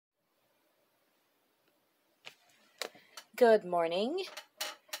Good morning,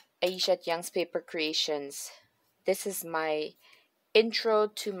 Aisha at Youngspapercreations. This is my intro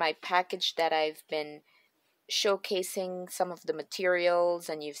to my package that I've been showcasing some of the materials,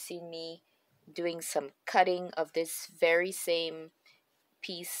 and you've seen me doing some cutting of this very same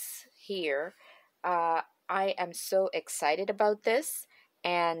piece here. I am so excited about this,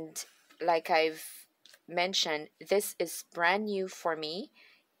 and like I've mentioned, this is brand new for me.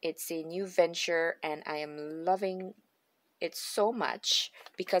 It's a new venture, and I am loving it so much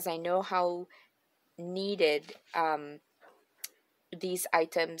because I know how needed these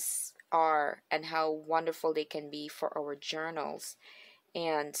items are and how wonderful they can be for our journals.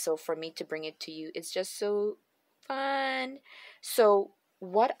 And so for me to bring it to you, it's just so fun. So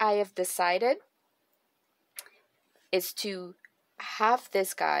what I have decided is to have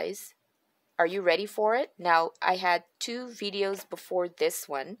this, guys. Are you ready for it? Now, I had two videos before this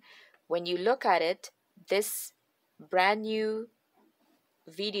one. When you look at it, this brand new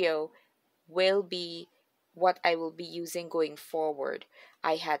video will be what I will be using going forward.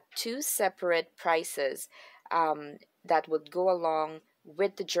 I had two separate prices that would go along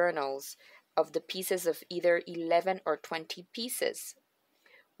with the journals of the pieces of either 11 or 20 pieces.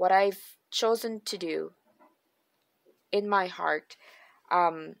 What I've chosen to do in my heart,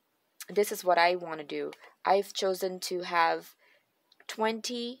 this is what I want to do. I've chosen to have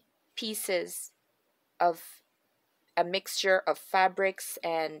 20 pieces of a mixture of fabrics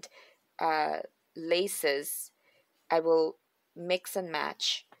and laces. I will mix and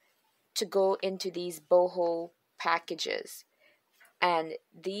match to go into these boho packages, and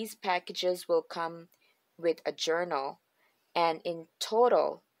these packages will come with a journal, and in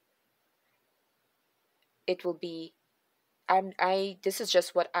total it will be this is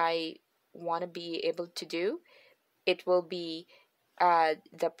just what I want to be able to do. It will be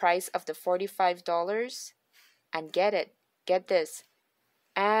the price of the $45, and get this,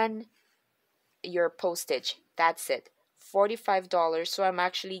 and your postage. That's it. $45. So I'm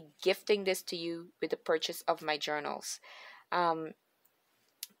actually gifting this to you with the purchase of my journals.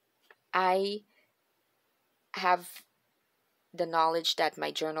 I have the knowledge that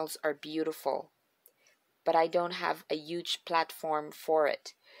my journals are beautiful, but I don't have a huge platform for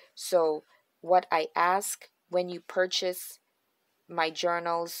it. So what I ask when you purchase my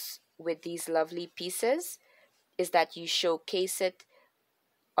journals with these lovely pieces is that you showcase it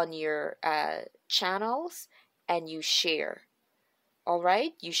on your channels and you share. All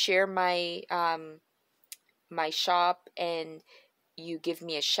right, you share my my shop and you give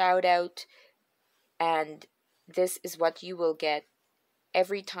me a shout out, and this is what you will get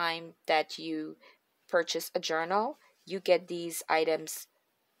every time that you purchase a journal. You get these items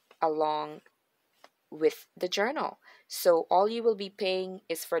along with the journal. So all you will be paying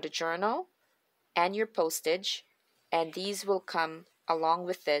is for the journal and your postage, and these will come along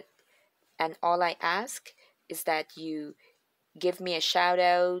with it. And all I ask is that you give me a shout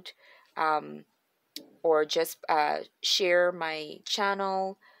out, or just share my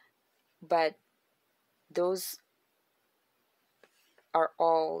channel. But those are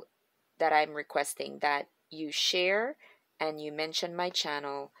all that I'm requesting, that you share and you mention my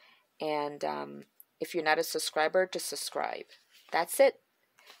channel, and if you're not a subscriber, to subscribe. That's it.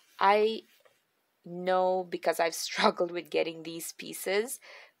 I know because I've struggled with getting these pieces,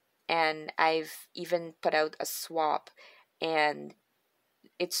 and I've even put out a swap, and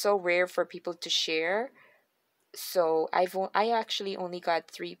it's so rare for people to share. So I actually only got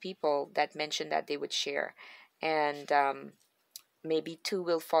 3 people that mentioned that they would share, and maybe 2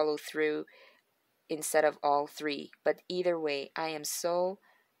 will follow through instead of all 3. But either way,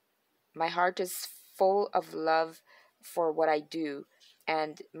 my heart is full of love for what I do,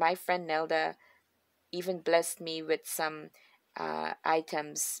 and my friend Nelda even blessed me with some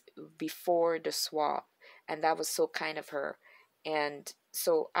items before the swap, and that was so kind of her. And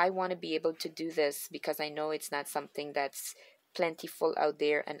so I want to be able to do this because I know it's not something that's plentiful out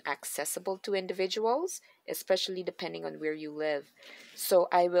there and accessible to individuals, especially depending on where you live. So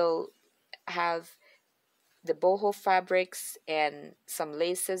I will have the boho fabrics and some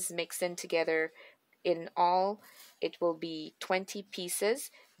laces mixed in together. In all, it will be 20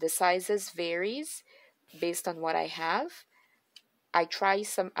 pieces. The sizes varies based on what I have. I try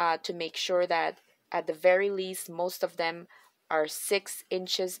some to make sure that at the very least most of them are 6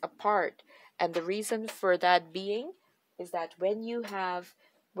 inches apart. And the reason for that being is that when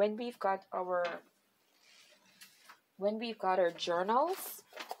we've got our journals,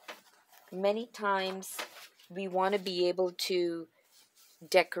 many times we want to be able to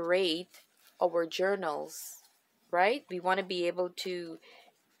decorate our journals, right? We want to be able to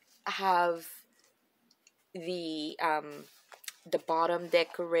have the bottom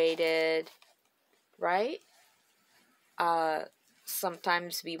decorated, right? Uh,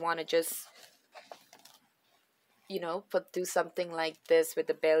 Sometimes we want to just, do something like this with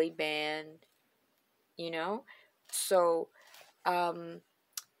the belly band, you know. So um,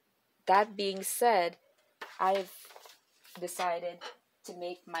 that being said, I've decided to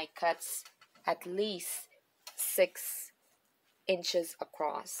make my cuts at least 6 inches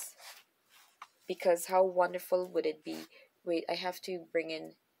across, because how wonderful would it be? Wait, I have to bring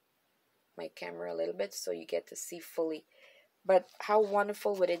in my camera a little bit so you get to see fully. But how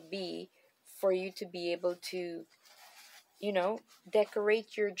wonderful would it be for you to be able to,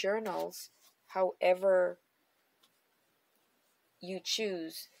 decorate your journals however you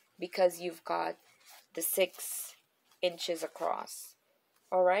choose, because you've got the 6 inches across.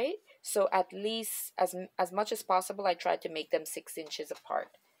 All right. So at least as much as possible, I try to make them 6 inches apart,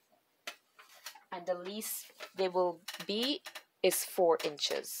 and the least they will be is 4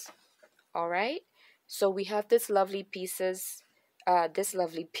 inches. All right. So we have this lovely piece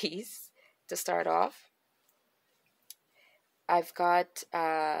to start off. I've got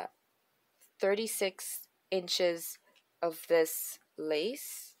 36 inches of this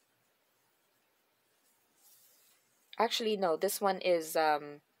lace. Actually, no, this one is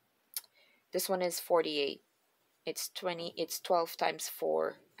 48. It's 12 times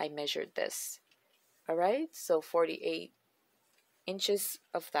 4. I measured this. All right, so 48 inches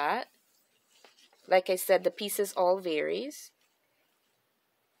of that. Like I said, the pieces all varies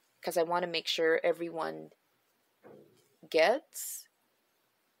because I want to make sure everyone gets.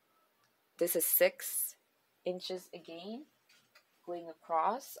 This is 6 inches again, going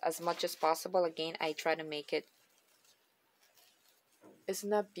across as much as possible. Again, I try to make it.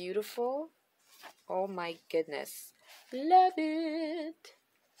 Isn't that beautiful? Oh my goodness. Love it.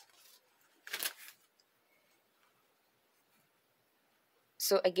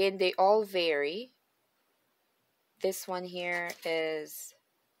 So again, they all vary. This one here is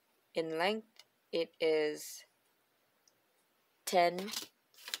in length. It is 10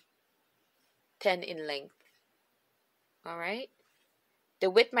 in length. All right. The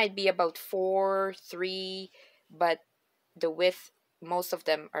width might be about 4, 3, but the width, most of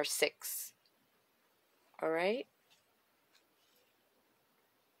them are 6. All right.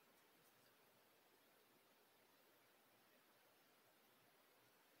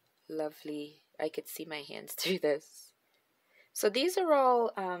 Lovely. I could see my hands through this. So these are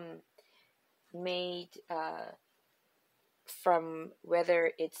all made from,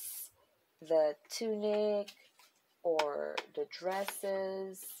 whether it's the tunic or the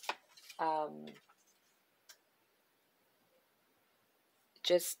dresses,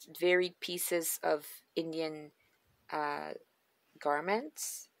 just varied pieces of Indian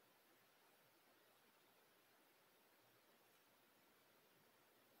garments.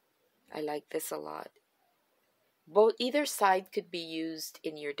 I like this a lot. Either side could be used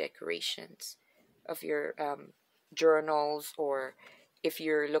in your decorations of your journals, or if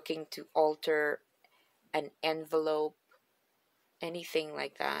you're looking to alter an envelope, anything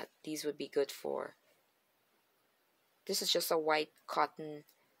like that, these would be good for. This is just a white cotton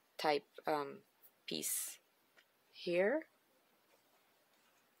type piece here.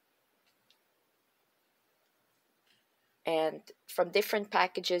 And from different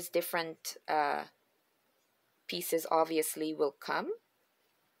packages, different pieces obviously will come.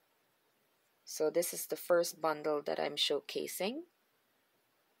 So this is the first bundle that I'm showcasing.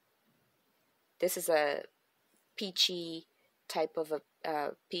 This is a peachy type of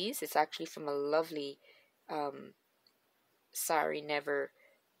a piece. It's actually from a lovely sari, never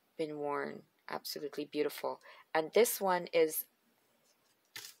been worn. Absolutely beautiful. And this one is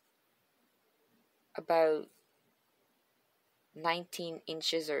about 19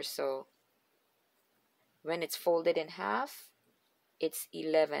 inches or so. When it's folded in half, it's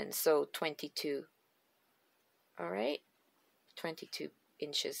 11, so 22. All right, 22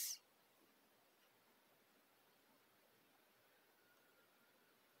 inches.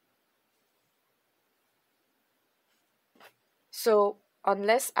 So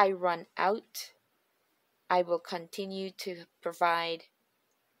unless I run out, I will continue to provide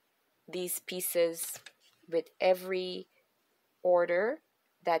these pieces with every order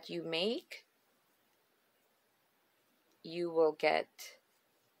that you make. You will get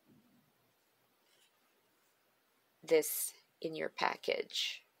this in your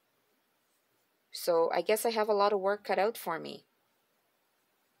package. So I guess I have a lot of work cut out for me.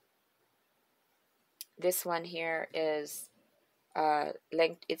 This one here is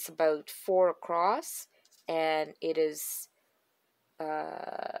length, it's about 4 across, and it is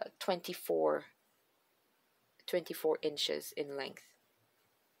 24 24 inches in length.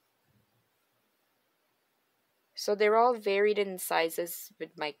 So they're all varied in sizes with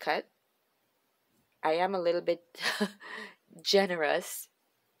my cut. I am a little bit generous,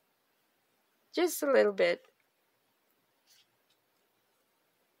 just a little bit.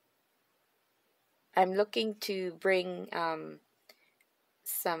 I'm looking to bring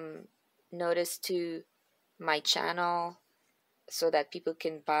some notice to my channel so that people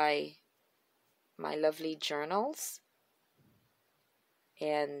can buy my lovely journals.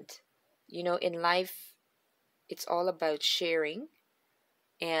 And you know, in life, it's all about sharing,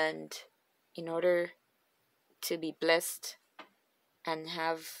 and in order to be blessed and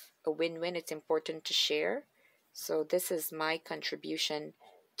have a win-win, it's important to share. So this is my contribution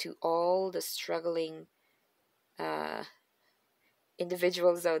to all the struggling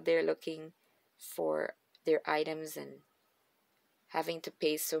individuals out there looking for their items and having to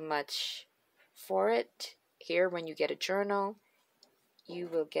pay so much for it. Here, when you get a journal, you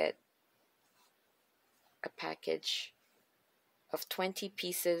will get a package of 20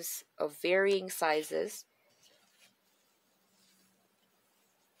 pieces of varying sizes.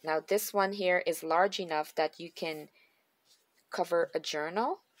 Now this one here is large enough that you can cover a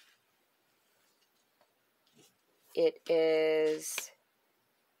journal. It is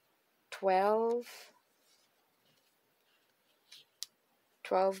 12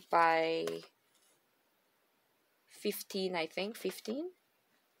 by 15, I think, 15.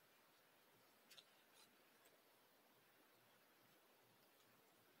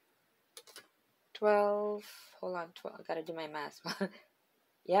 Hold on, 12, I gotta do my math.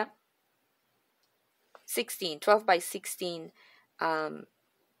 Yeah. 16, 12 by 16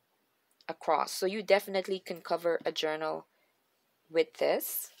 across. So you definitely can cover a journal with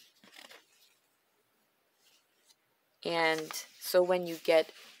this. And so when you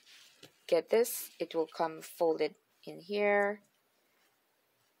get this, it will come folded in here.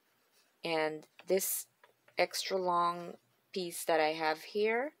 And this extra long piece that I have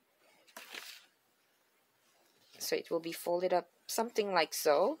here, so it will be folded up something like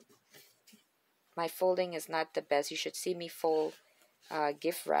so. My folding is not the best. You should see me fold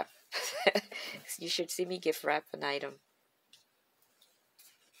gift wrap. You should see me gift wrap an item.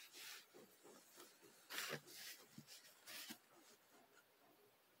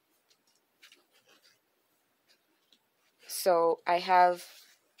 So I have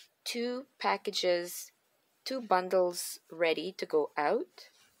 2 packages, 2 bundles ready to go out.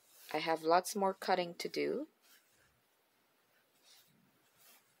 I have lots more cutting to do.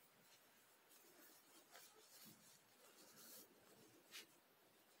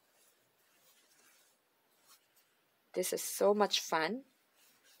 This is so much fun.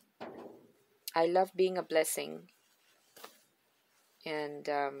 I love being a blessing. And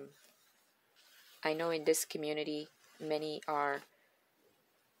I know in this community, many are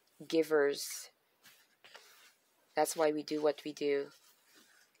givers. That's why we do what we do,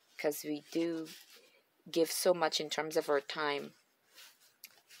 because we do give so much in terms of our time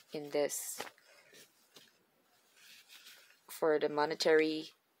in this. For the monetary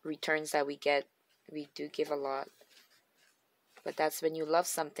returns that we get, we do give a lot. But that's when you love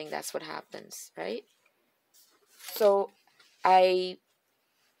something, that's what happens, right? So I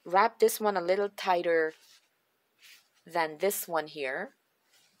wrap this one a little tighter than this one here,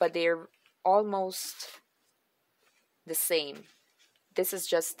 but they're almost the same. This is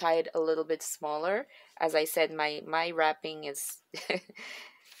just tied a little bit smaller. As I said, my wrapping is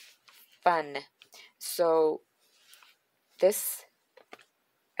fun. So this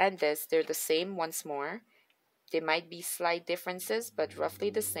and this, they're the same once more. There might be slight differences, but roughly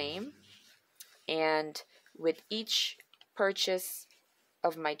the same. And with each purchase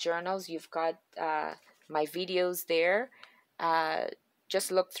of my journals, you've got my videos there. Just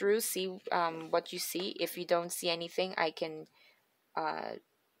look through, see what you see. If you don't see anything, I can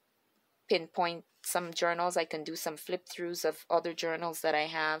pinpoint some journals. I can do some flip throughs of other journals that I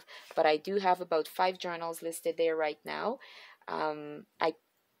have, but I do have about 5 journals listed there right now. I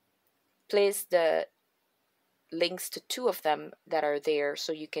placed the links to 2 of them that are there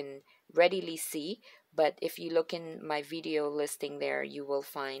so you can readily see, but if you look in my video listing there, you will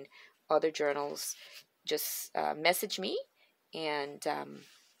find other journals. Just message me and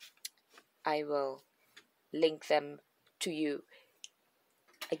I will link them to you.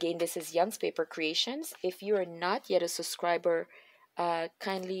 Again, this is Youngspapercreations. If you are not yet a subscriber,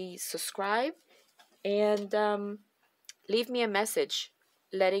 kindly subscribe and leave me a message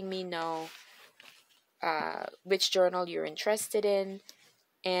letting me know which journal you're interested in,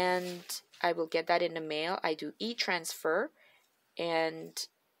 and I will get that in the mail. I do e-transfer, and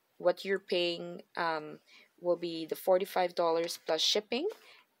what you're paying will be the $45 plus shipping,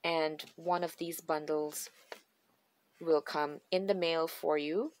 and one of these bundles will come in the mail for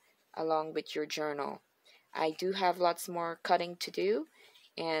you along with your journal. I do have lots more cutting to do,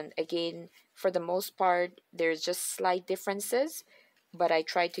 and again, for the most part, there's just slight differences, but I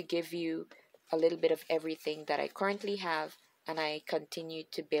try to give you a little bit of everything that I currently have, and I continue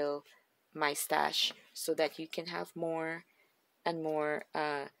to build my stash so that you can have more and more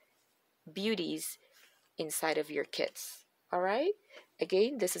beauties inside of your kits. All right?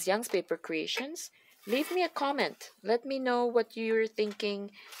 Again, this is Young's Paper Creations. Leave me a comment. Let me know what you're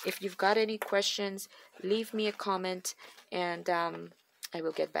thinking. If you've got any questions, leave me a comment, and I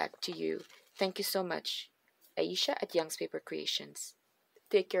will get back to you. Thank you so much. Aisha at Young's Paper Creations.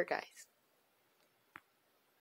 Take care, guys.